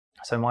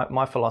So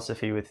my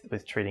philosophy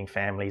with treating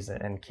families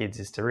and kids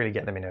is to really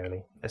get them in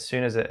early. As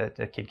soon as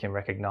a kid can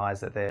recognize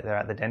that they're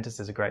at the dentist,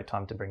 is a great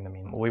time to bring them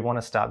in. We want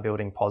to start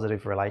building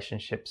positive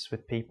relationships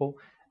with people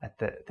at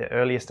the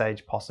earliest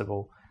age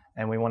possible,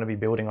 and we want to be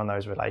building on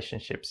those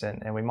relationships.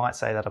 And we might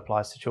say that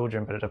applies to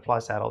children, but it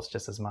applies to adults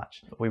just as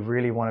much. We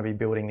really want to be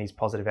building these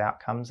positive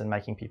outcomes and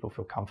making people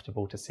feel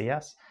comfortable to see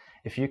us.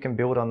 If you can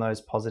build on those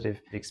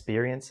positive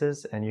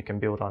experiences, and you can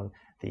build on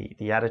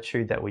the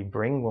attitude that we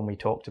bring when we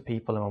talk to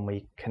people and when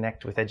we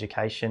connect with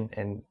education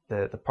and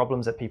the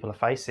problems that people are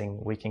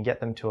facing, we can get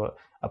them to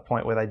a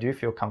point where they do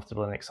feel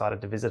comfortable and excited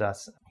to visit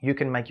us. You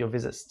can make your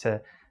visits to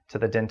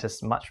the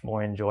dentist much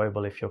more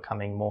enjoyable if you're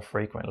coming more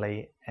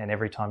frequently, and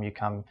every time you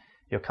come,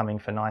 you're coming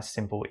for nice,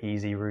 simple,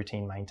 easy,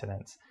 routine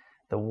maintenance.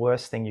 The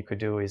worst thing you could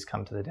do is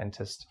come to the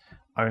dentist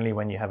only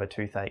when you have a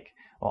toothache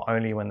or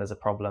only when there's a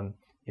problem.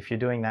 If you're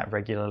doing that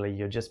regularly,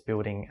 you're just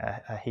building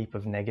a heap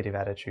of negative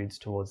attitudes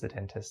towards the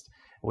dentist.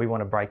 We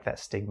want to break that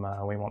stigma,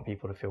 and we want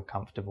people to feel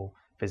comfortable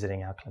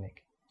visiting our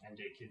clinic. And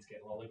do kids get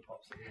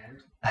lollipops at the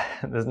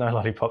end? There's no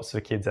lollipops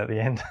for kids at the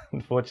end,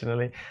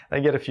 unfortunately.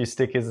 They get a few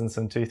stickers and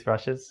some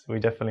toothbrushes. We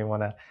definitely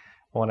want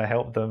to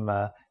help them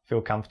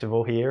feel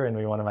comfortable here, and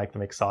we want to make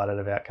them excited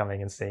about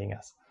coming and seeing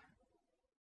us.